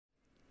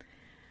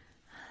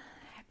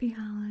Happy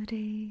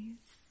holidays.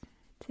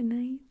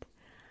 Tonight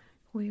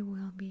we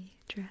will be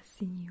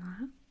dressing you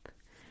up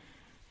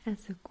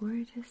as a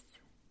gorgeous,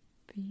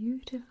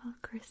 beautiful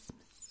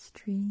Christmas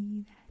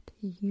tree that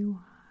you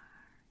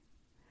are.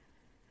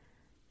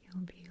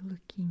 You'll be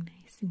looking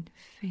nice and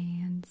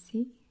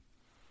fancy.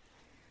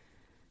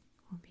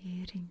 We'll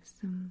be adding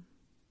some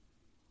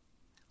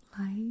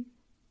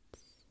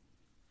lights,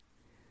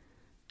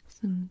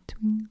 some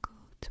twinkle,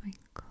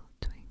 twinkle,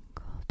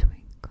 twinkle,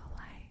 twinkle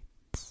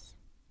lights,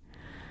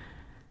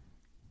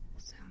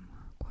 some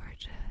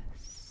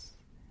gorgeous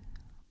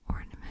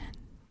ornaments.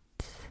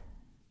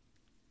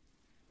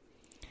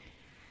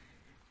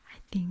 I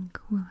think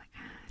we'll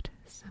add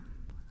some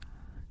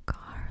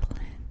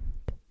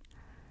garland,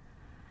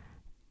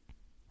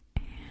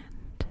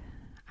 and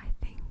I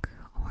think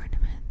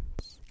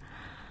ornaments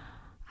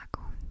are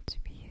going to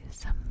be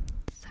some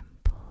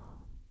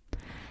simple,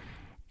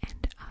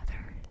 and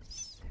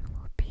others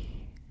will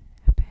be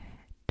a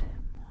bit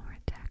more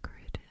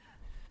decorative.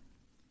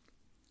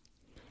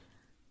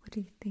 What do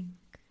you think?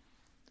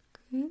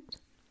 Good?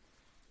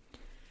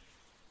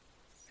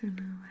 So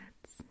now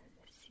let's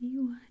see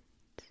what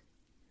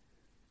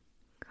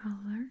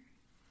color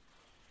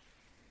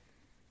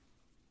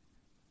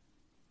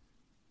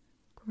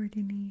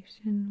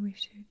coordination we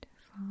should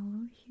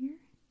follow here.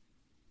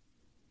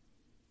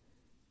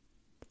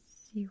 Let's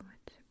see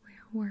what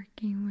we're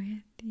working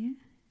with, yeah?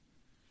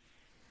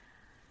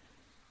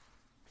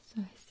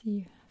 So I see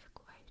you have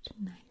quite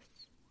a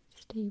nice,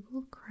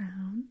 stable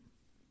crown.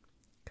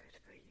 Good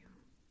for you.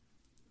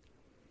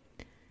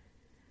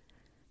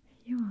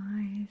 Your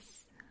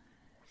eyes,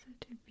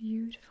 such a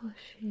beautiful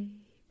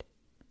shade.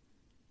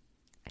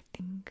 I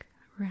think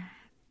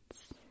reds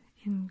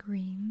and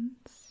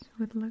greens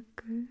would look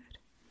good.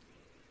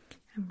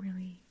 I'm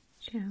really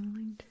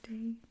channeling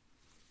today.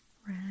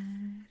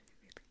 Red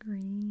with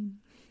green.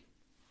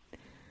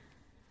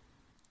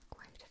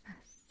 Quite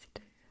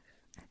festive.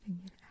 I think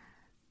it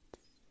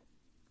adds.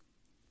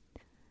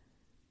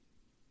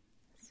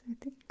 So I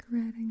think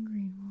red and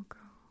green will go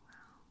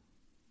well.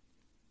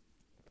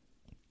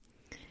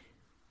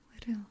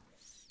 What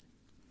else?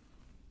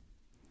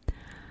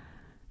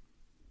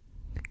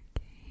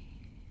 Okay.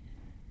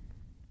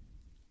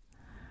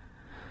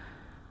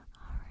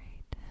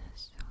 Alright,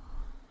 so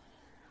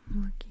I'm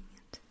looking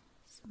at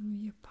some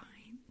of your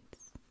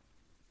pints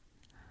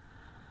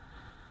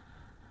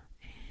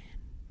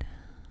and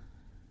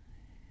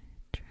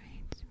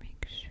trying to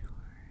make sure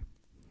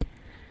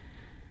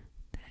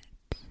that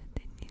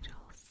the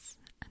needles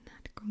are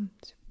not going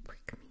to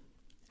prick me,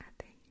 are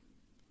they?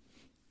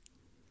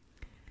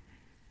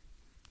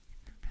 In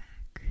the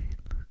back it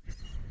looks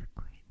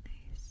quite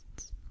nice and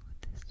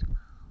smooth as well.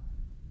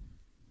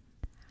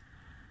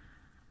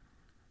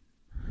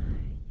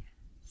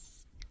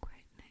 Yes,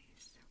 quite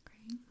nice,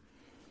 okay?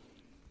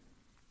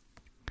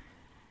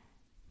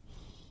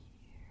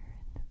 Here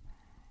in the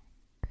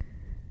back,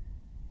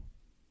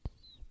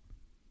 it's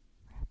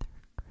rather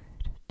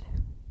good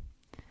too.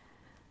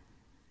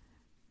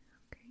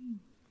 Okay,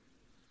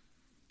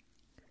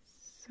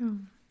 so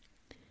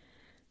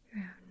you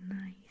have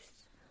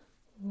nice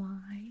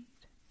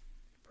wide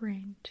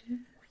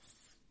branches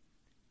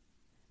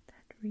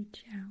that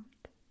reach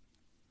out,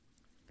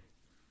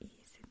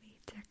 easily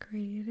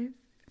decorative,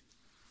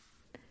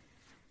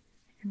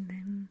 and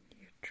then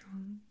your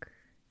trunk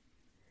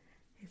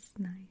is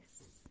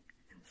nice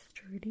and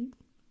sturdy.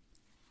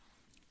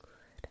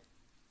 Good.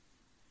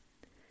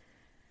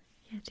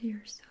 Yet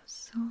you're so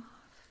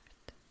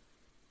soft,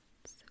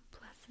 so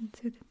pleasant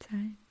to the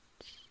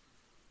touch.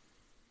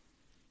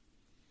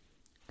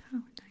 How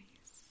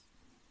nice.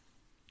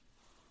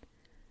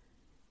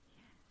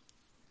 Yes.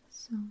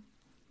 So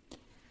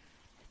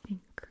I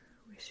think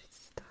we should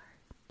start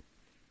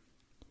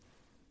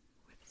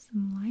with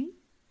some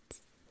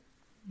lights.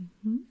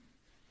 I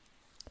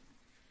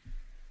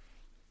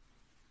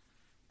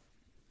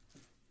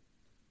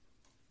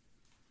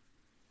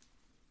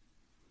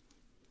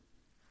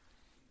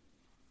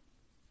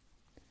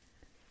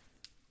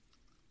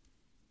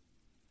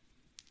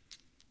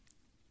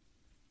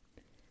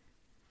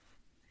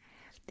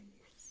have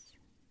these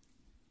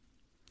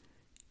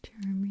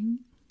charming,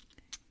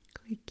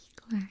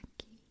 clicky-clacky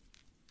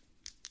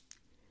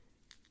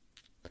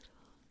little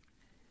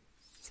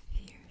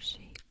sphere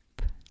shape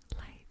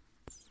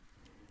lights.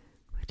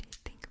 What do you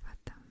think about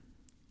them?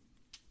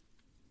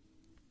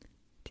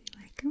 Do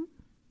you like them?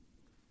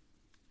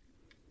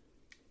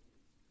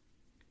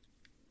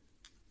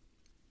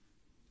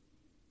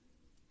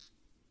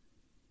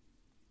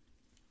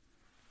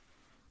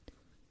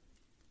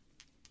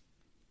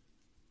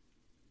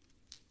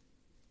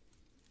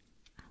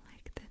 I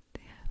like that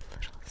they have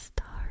little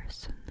stars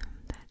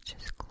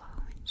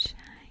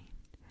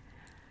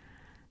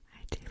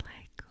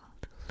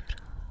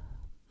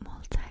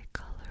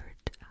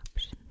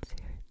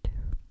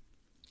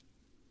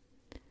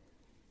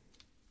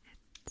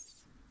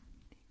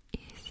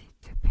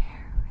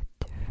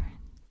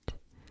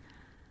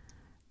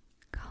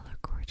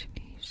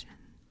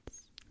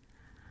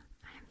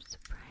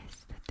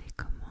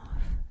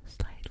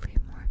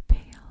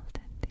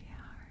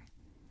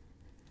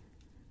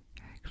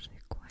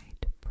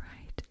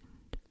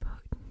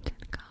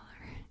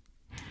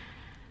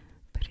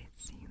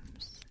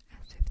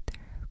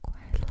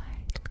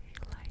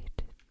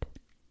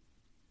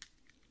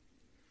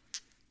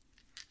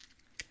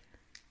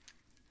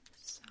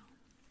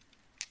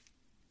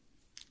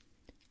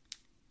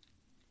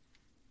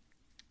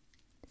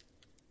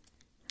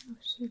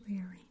should we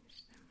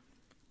arrange them?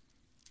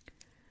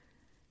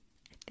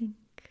 I think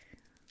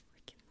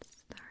we can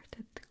start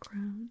at the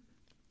crown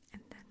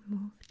and then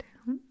move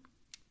down.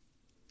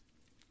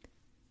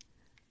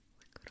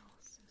 We could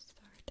also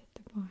start at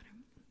the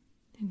bottom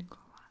and go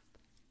up.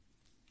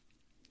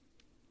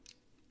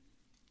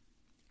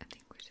 I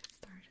think we should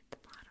start at the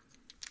bottom.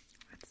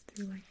 Let's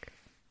do like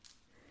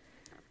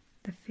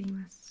the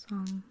famous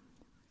song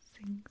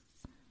sings.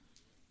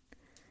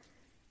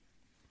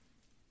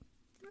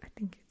 I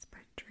think it's by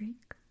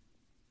Drake.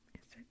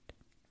 Is it?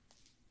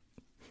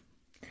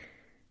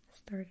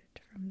 Started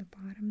from the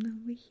bottom, now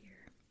we're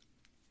here.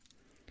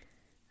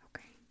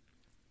 Okay.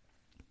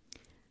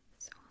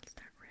 So I'll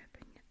start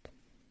wrapping it.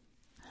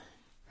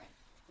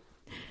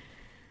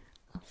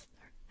 I'll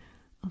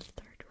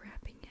start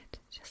wrapping it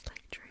just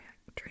like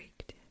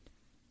Drake did.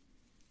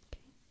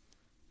 Okay.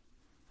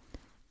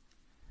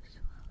 So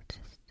I'll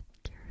just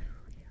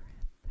carefully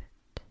wrap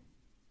it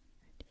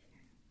right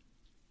here.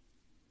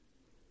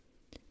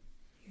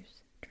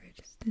 Try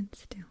to stand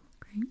still,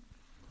 okay?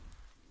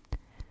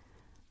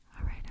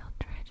 Alright, I'll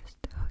try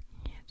just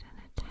hooking it and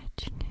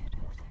attaching it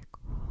as I go.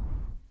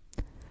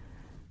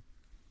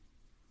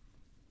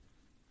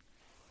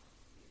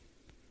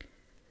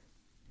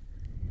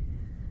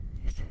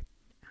 Is it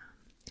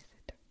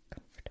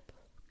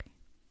comfortable? Okay.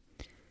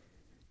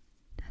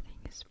 Nothing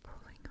is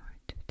pulling or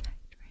too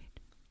tight, right?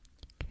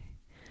 Okay.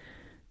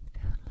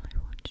 Definitely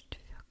want you to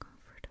feel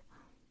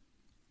comfortable.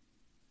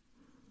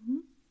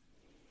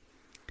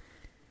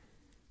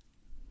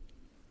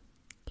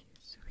 Okay,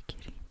 so we're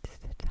getting to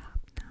the top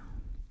now.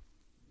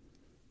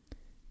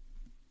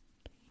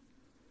 Okay.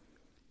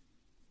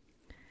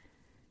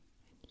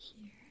 And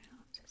here,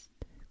 I'll just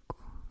go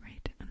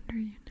right under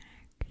your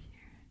neck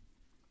here.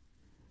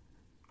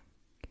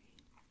 Okay.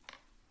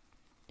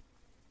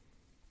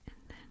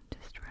 And then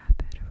just wrap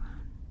it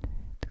around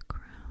the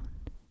crown.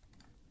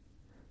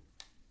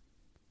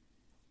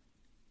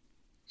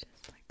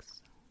 Just like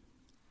so.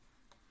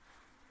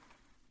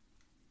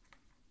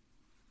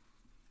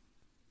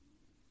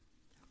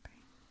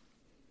 Okay.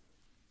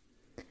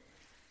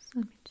 So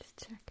let me just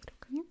check it,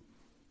 okay?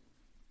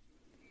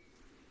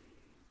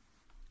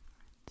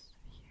 So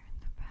here in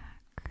the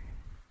back,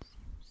 it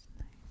seems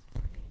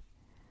nicely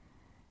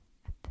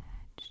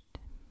attached.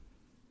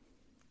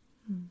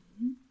 And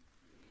then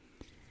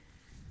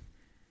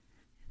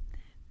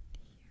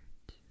here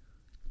too, it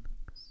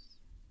looks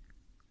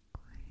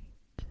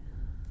quite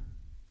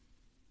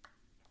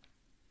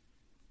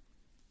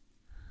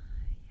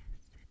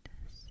yes, it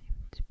does seem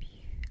to be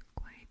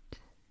quite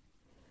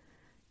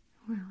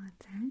well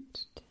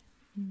attached.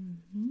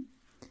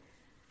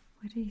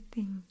 What do you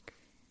think?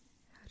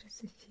 How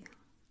does it feel?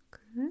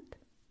 Good?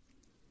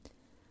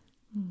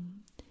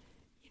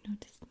 You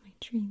noticed my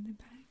tree in the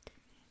back?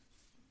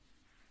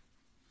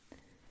 Yes.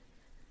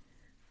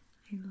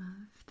 I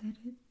love that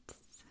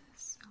it's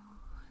so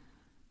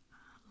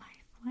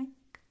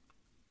lifelike.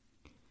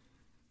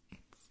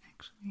 It's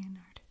actually an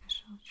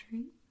artificial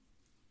tree.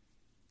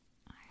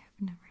 I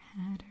have never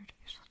had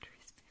artificial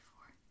trees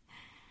before.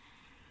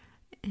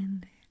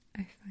 And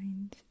I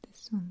find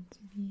this one to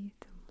be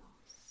the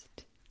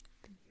most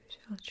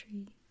beautiful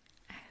tree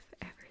I have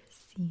ever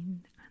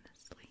seen,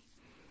 honestly.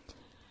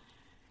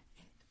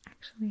 It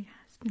actually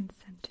has been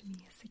sent to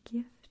me as a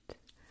gift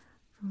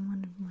from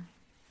one of my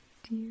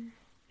dear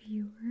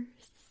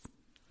viewers,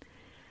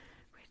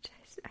 which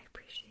I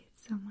appreciate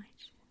so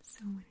much. So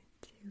I wanted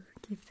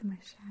to give them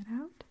a shout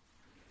out.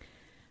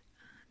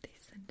 They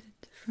sent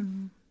it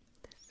from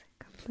this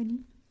company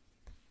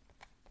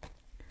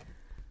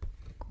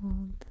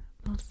called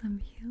Balsam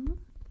Hill.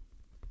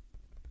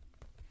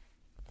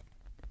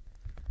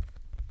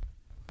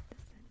 They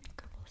sent me a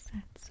couple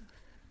sets of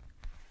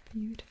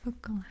beautiful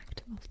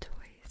collectible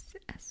toys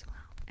as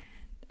well, and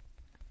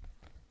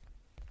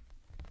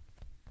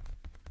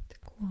the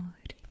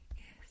quality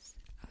is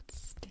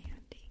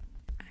outstanding.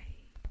 I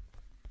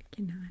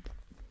cannot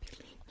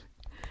believe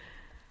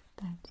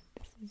that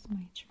this is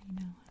my tree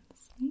now,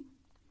 honestly.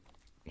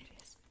 It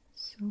is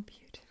so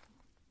beautiful.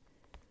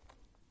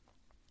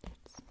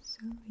 It's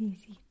so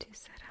easy to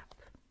set up.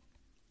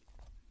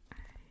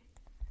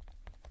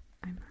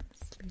 I'm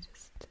honestly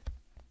just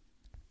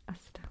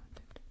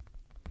astounded.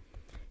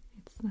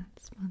 It's not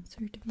a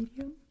sponsored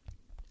video.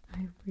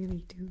 I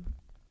really do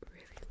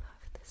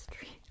love this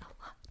tree a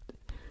lot.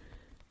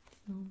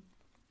 So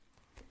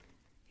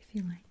if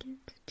you like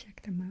it,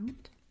 check them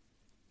out.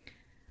 I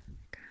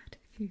got a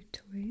few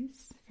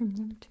toys from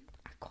them too.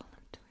 I call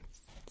them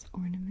toys. It's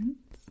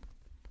ornaments.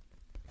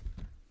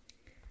 I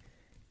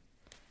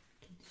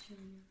can show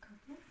you a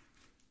couple.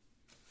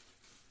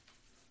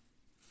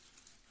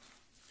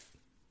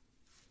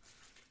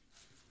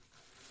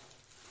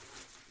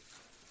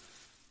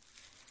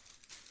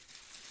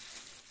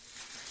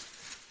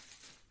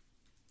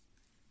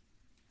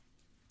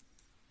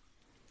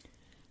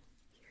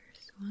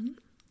 Here's one.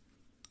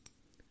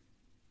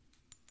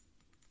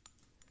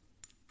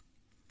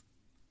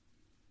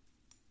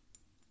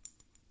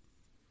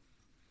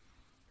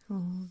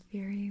 All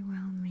very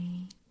well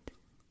made.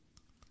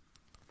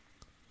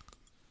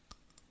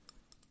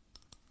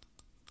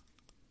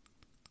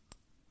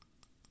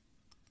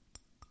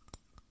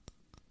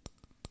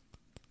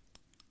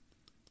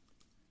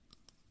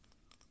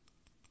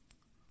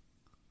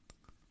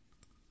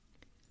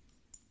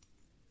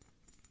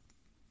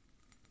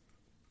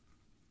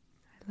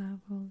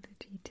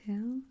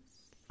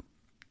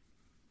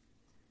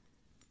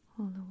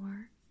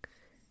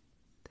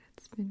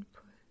 been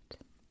put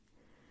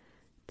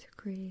to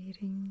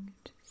creating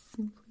just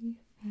simply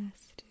a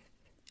festive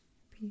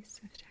piece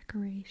of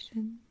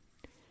decoration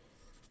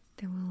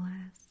that will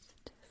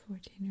last for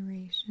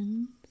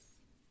generations.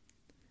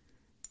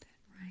 That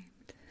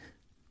rhymed.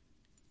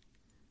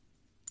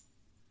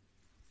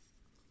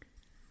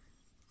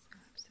 So I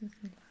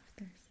absolutely love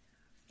their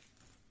stuff.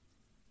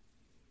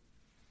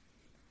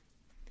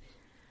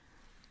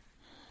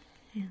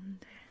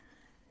 And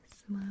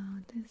somehow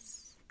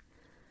this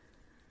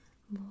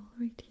ball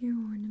right here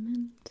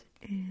ornament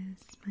is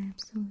my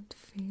absolute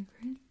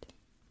favorite.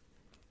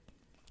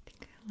 I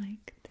think I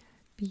like the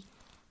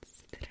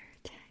beads that are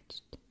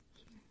attached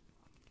here.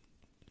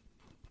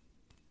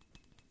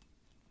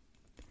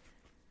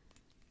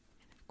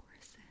 And of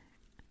course,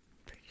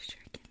 I'm pretty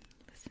sure I can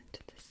listen to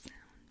the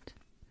sound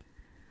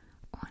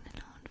on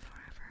and on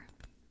forever.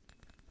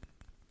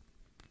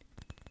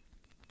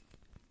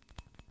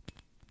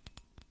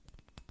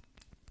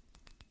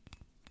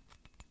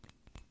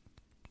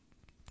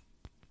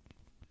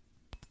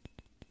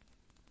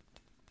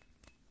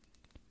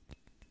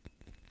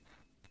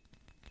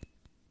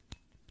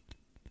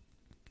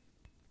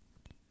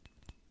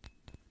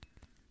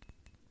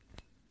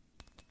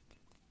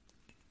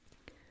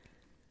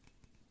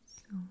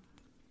 So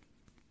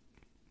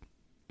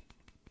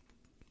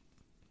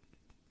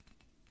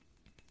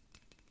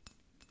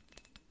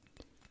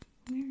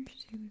where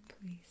should we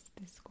place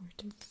this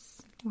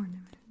gorgeous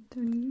ornament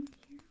on you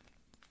here?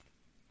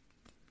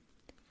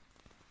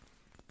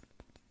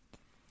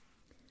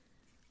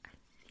 I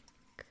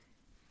think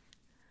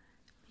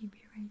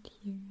maybe right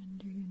here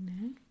under your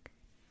neck.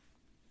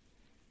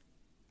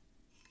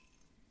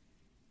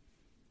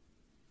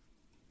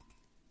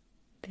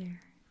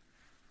 There.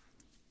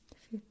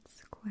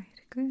 Fits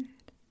quite good.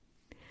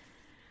 I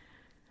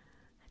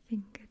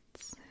think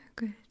it's a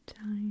good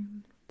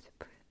time to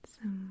put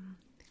some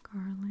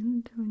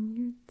garland on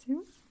you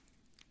too.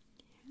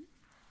 Yeah.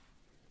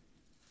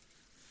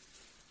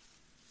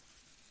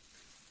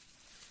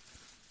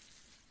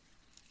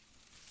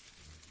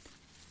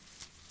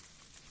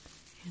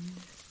 And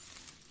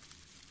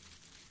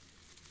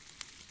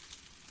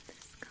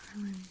this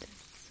garland is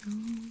so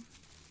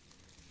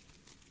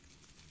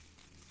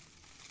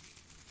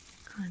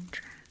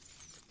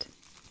contrast.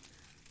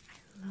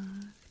 I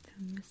love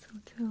the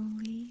mistletoe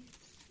leaves.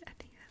 I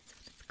think that's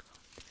what it's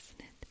called,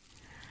 isn't it?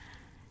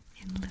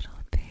 And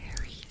little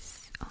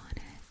berries on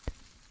it.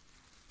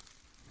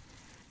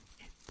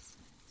 It's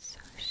so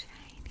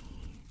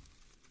shiny,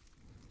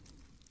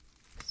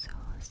 so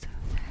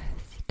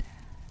festive,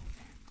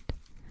 and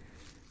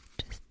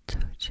just so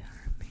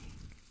charming,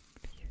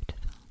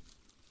 beautiful.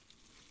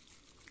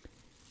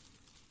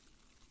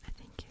 I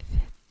think it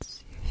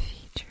fits your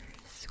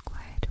features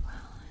quite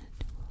well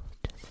and will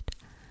just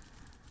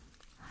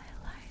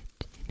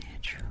highlight your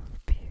natural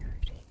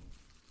beauty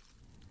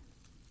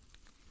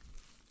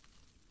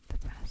the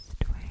best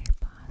way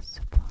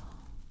possible.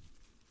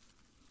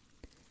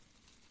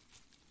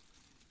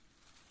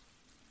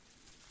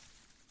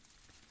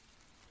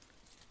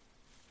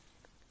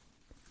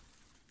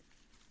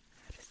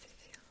 How does it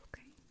feel?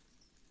 Okay?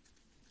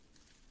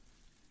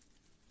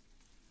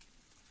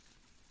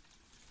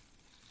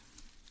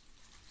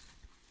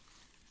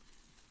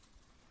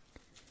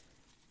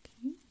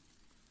 Okay.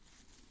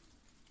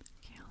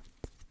 Okay, I'll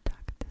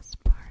tuck this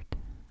part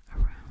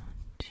around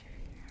you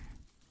here.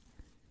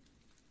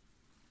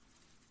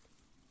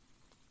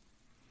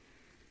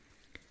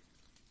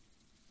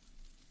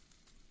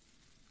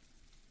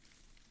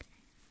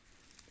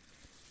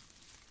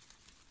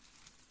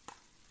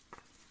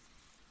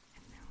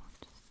 And then we'll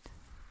just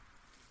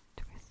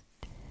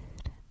twist it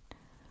and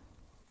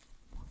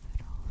move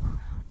it all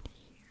around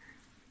here.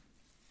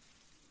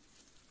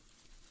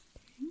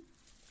 Okay.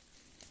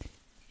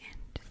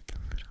 And just a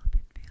little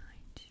bit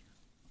behind you.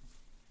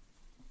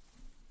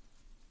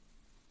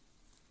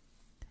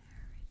 There,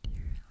 right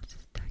here. I'll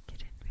just tuck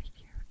it in right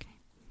here, okay?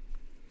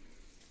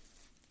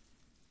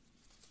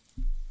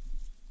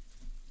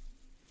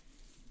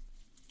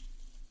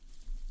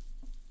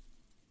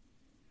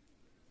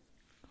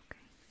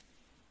 Okay.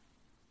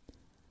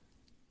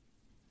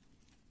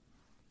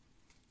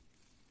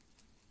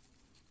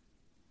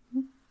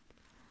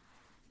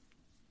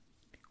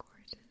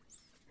 Gorgeous.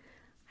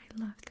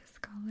 I love this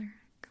color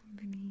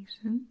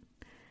combination.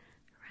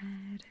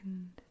 Red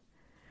and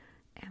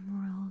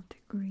emerald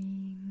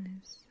green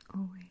is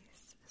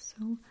always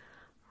so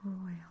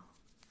royal,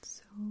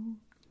 so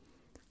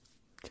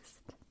just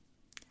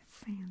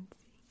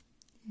fancy.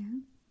 Yeah?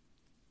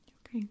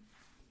 Okay.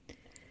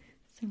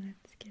 So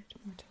let's get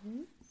more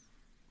toys.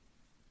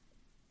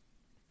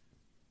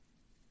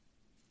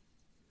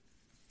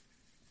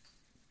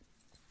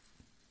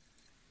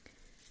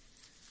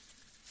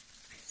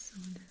 I saw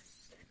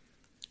this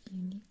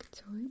unique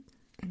toy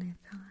and I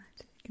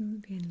thought it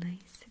would be a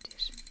nice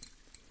addition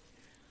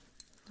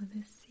for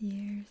this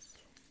year's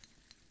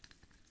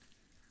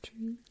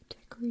tree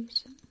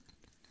decoration.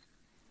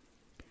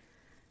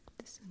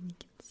 This one you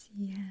can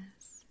see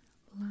has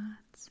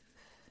lots of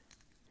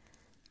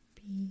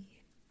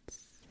beads,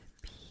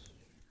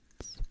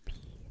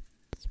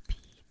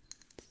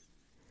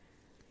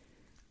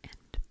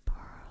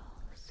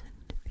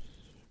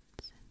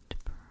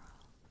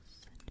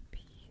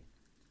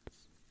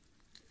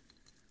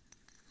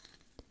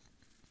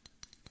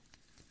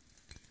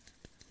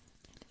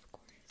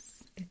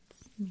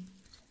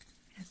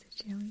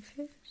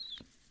 jellyfish.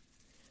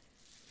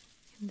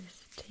 And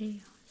this tail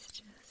is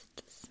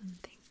just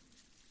something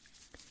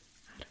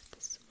out of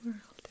this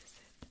world, is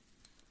it?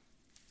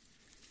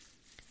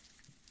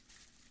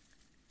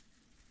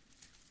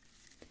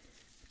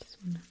 I just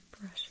want to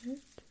brush it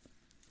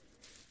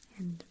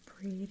and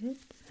braid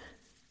it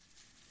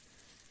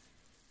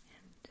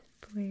and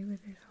play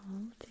with it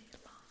all day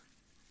long,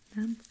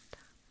 non-stop.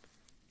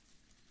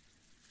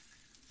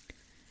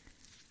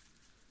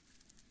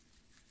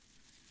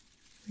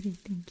 What do you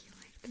think? You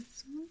like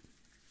this one?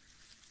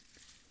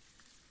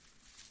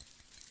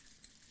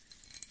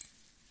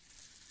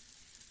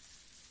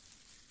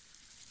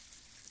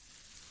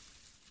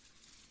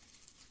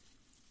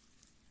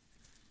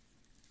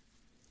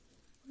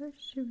 Where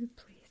should we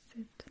place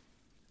it?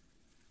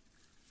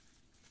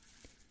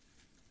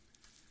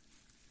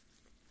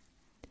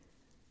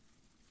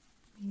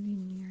 Maybe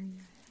near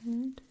your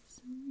head,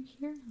 somewhere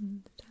here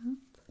on the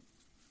top,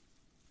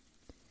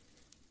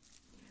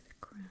 near the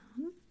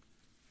crown,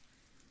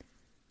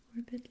 or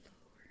a bit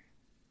lower.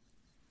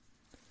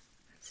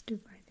 Let's do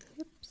by the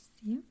hips,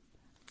 yep.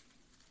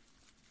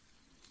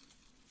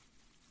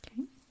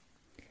 Okay,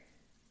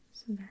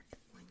 so that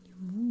when you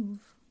move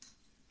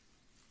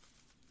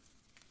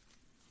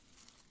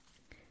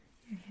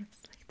your hips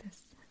like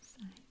this,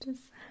 side to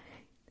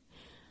side,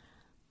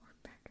 or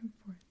back and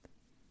forth,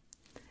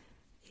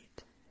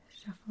 it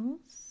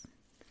shuffles,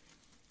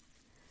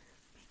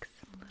 makes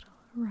a little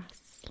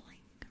rustling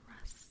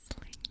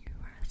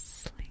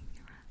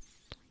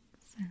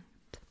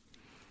sound.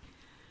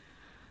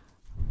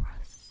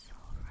 Rustle.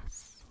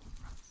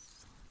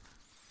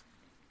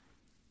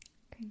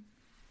 Okay.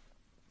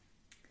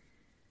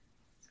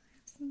 So I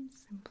have some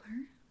simpler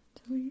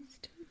toys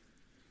too.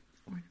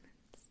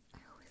 Ornaments. I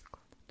always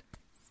call them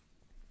toys.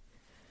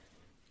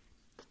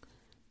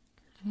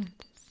 I have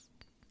this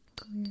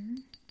clear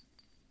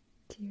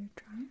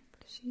teardrop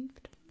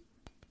shaped one.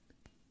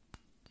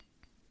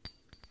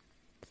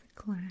 It's a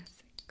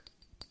classic.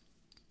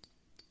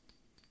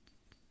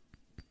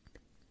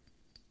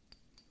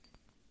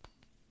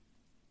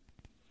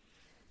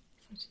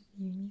 Such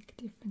a unique,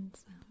 different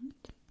sound.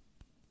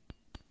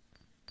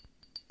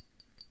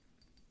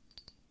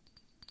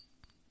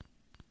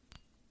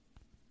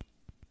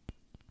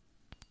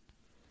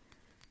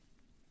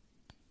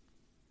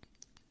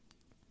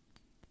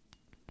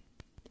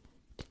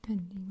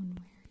 Depending on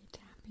where you're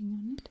tapping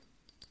on it.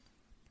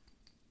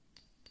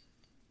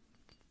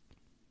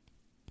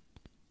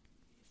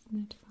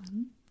 Isn't that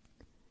fun?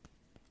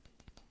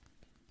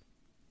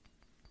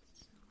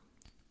 So,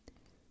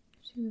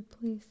 should we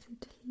place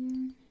it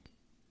here?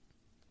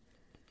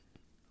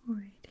 Or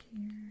right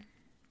here?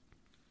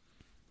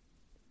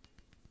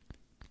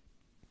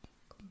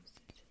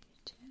 Closer to your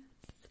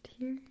chest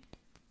here.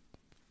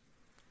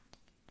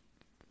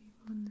 Maybe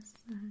on the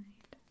side.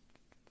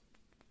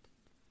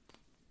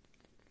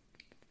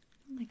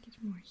 I like it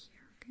more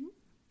here, okay?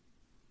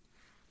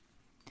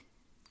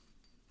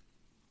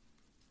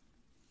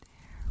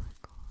 There we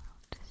go.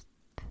 I'll just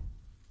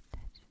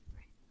touch it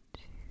right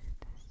to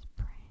this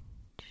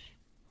branch.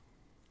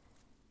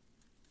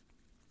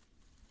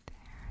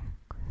 There,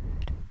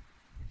 good.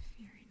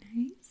 Very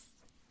nice.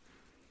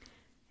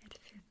 It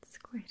fits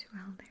quite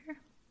well there.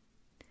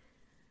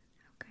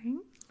 Okay,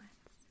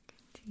 let's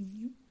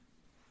continue.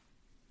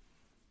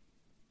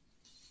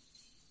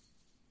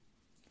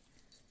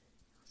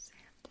 Also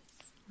have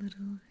this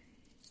little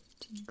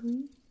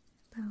jiggly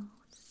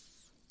bells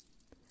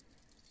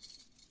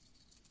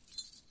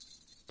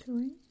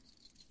toy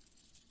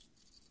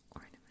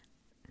ornament.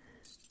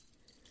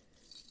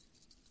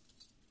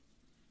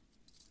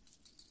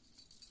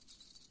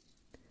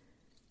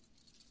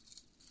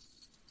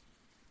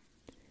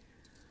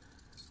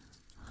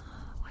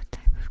 What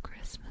type of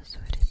Christmas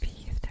would it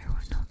be if there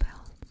were no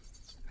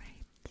bells,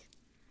 right?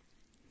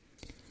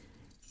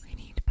 We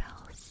need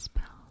bells,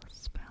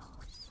 bells,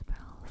 bells,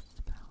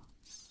 bells,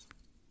 bells.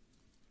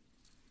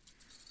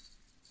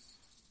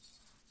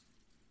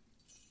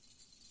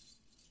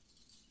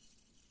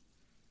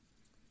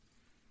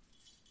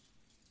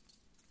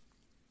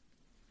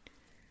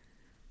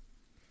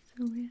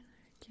 So where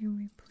can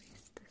we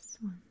place this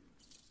one?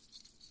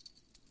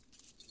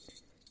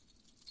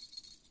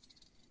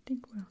 I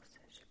think we also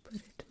should put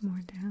it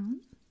more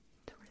down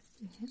towards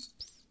the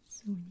hips,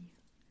 so when you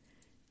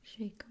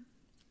shake them,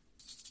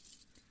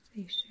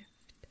 they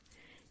shift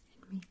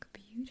and make a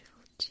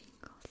beautiful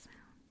jingle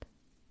sound.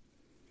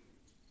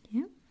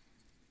 Yeah?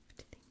 What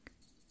do you think?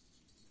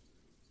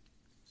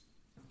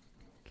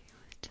 Okay,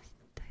 let's just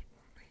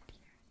tighten right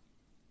here.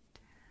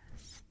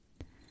 Just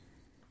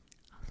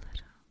a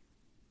little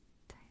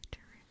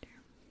tighter right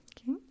here.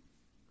 Okay?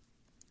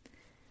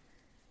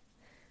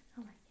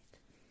 I like it.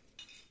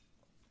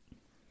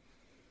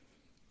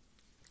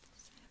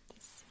 So I have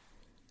this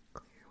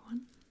clear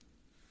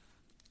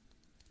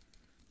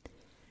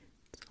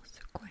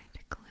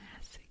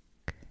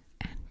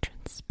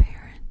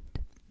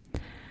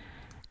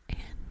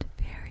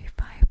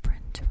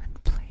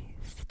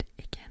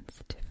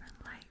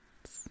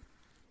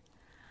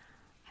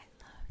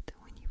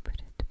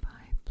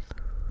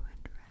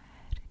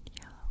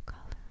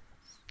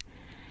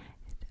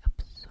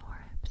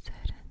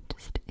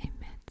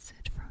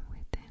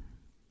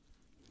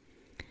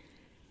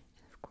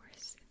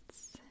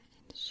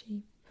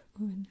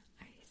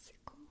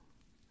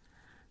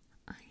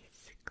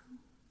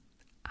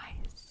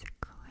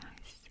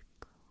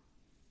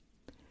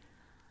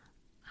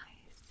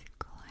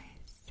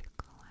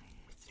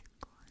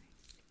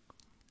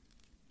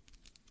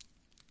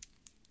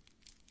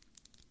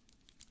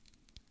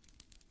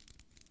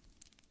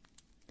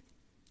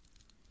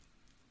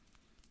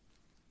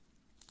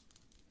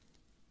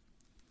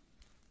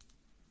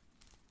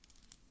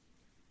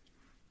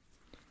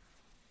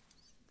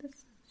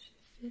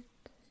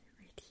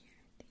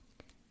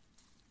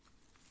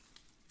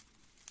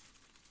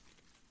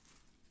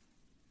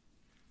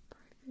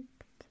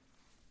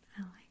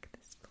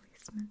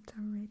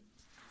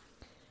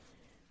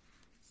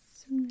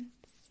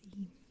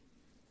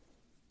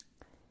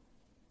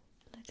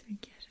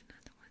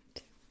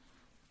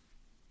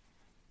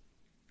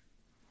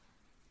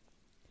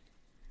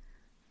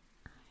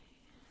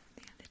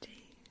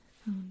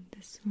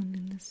this one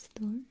in the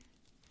store,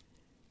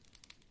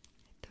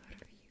 I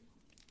thought of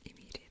you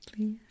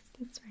immediately. Yes,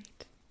 that's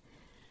right.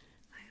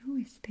 I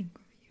always think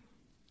of you.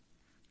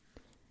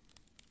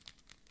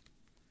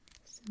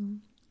 So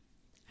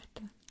I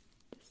thought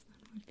this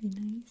one would be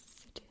a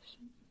nice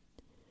addition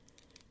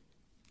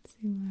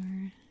to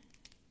our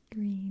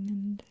green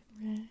and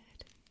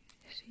red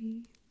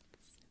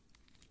shades.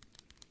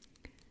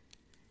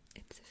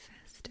 It's a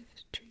festive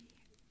tree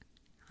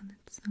on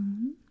its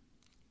own.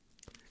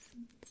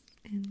 Glistens,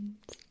 and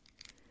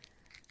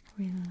I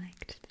really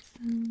liked the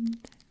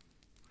sound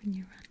when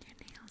you run your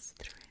nails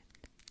through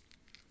it.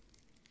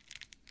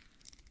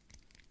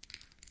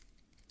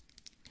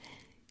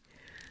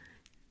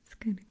 It's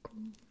kind of cool.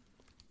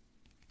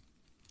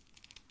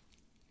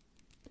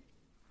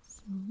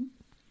 So,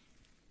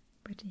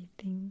 what do you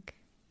think?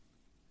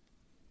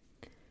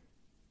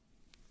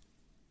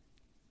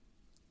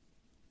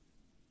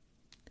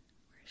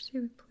 Where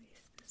should we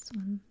place this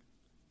one?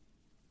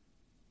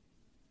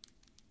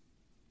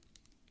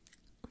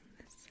 On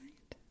this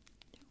side?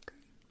 Okay.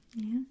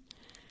 Yeah.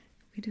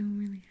 We don't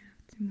really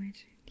have too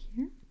much in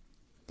here.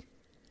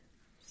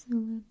 So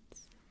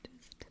let's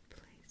just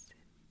place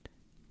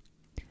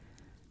it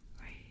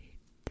right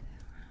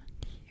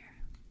around here.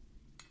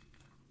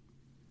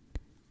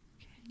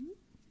 Okay.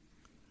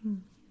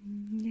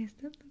 Yes,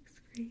 that looks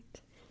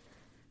great.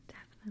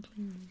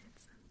 Definitely needed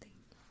something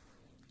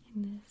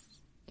in this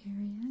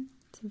area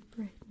to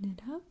brighten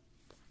it up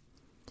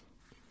and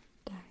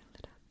dial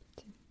it up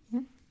too.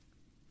 Yeah?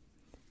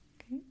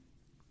 Okay.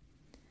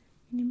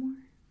 Any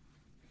more?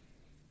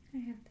 I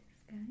have this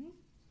guy.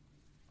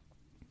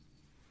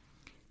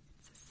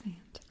 It's a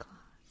Santa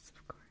Claus,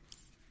 of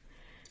course.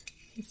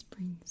 He's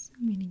bringing so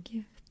many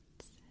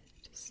gifts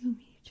to so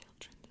many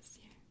children this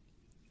year.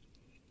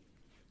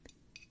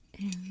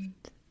 And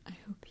I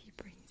hope he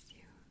brings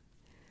you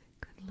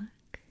good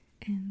luck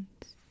and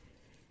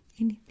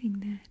anything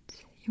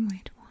that you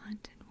might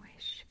want and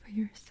wish for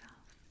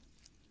yourself.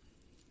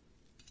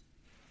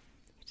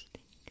 What do you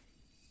think?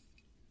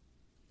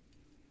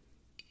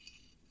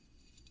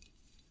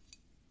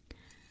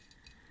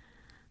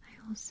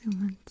 I also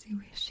want to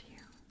wish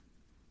you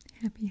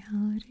happy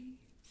holidays.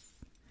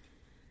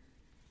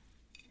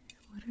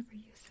 Whatever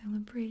you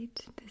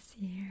celebrate this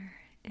year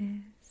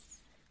is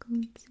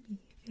going to be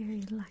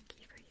very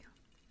lucky for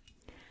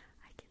you.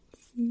 I can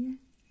see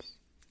it,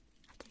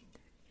 I can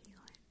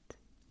feel it,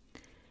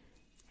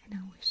 and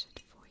I wish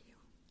it for you.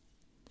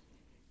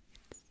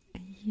 It's a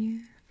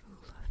year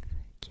full of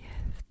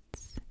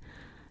gifts,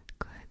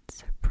 good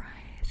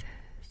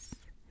surprises,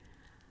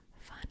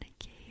 fun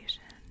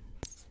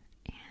occasions,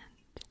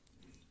 and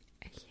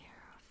a year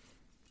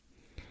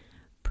of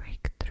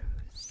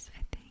breakthroughs,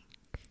 I think.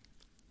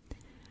 I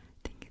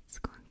think it's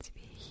going to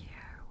be a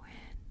year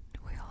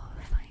when we all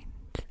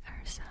find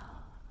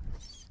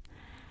ourselves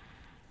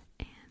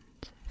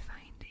and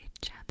find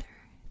each other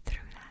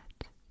through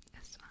that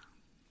as well.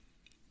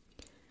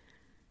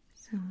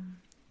 So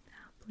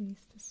I'll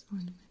place this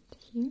ornament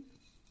here,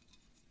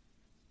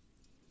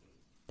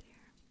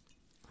 there,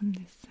 on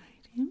this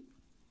side, yeah?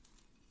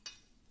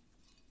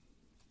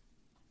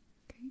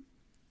 Okay.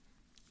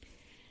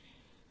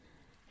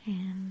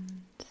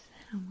 And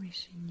I'm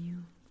wishing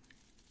you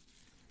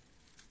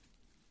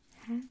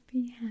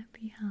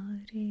happy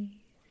holidays.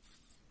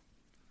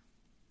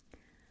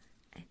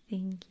 I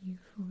thank you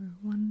for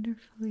a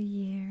wonderful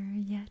year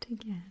yet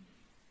again.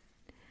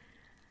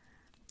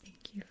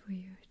 Thank you for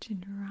your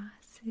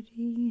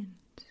generosity and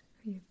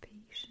for your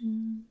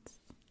patience,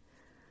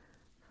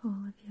 for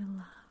all of your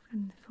love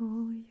and for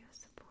all of your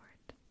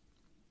support.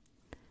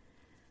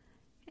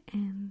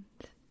 And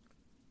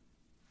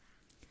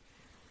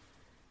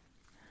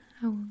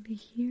I will be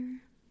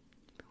here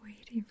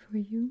waiting for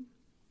you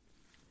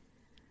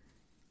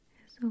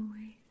as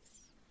always.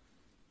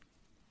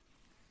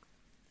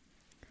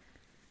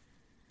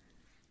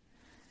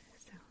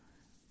 So,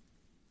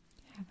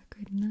 have a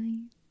good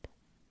night,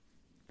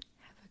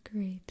 have a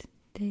great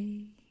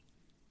day,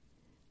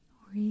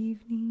 or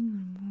evening,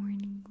 or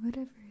morning,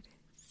 whatever it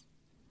is.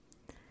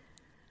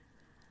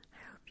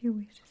 I hope your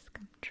wishes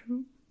come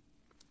true,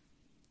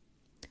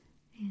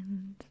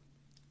 and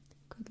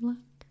good luck.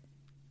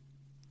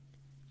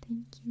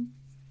 Thank you.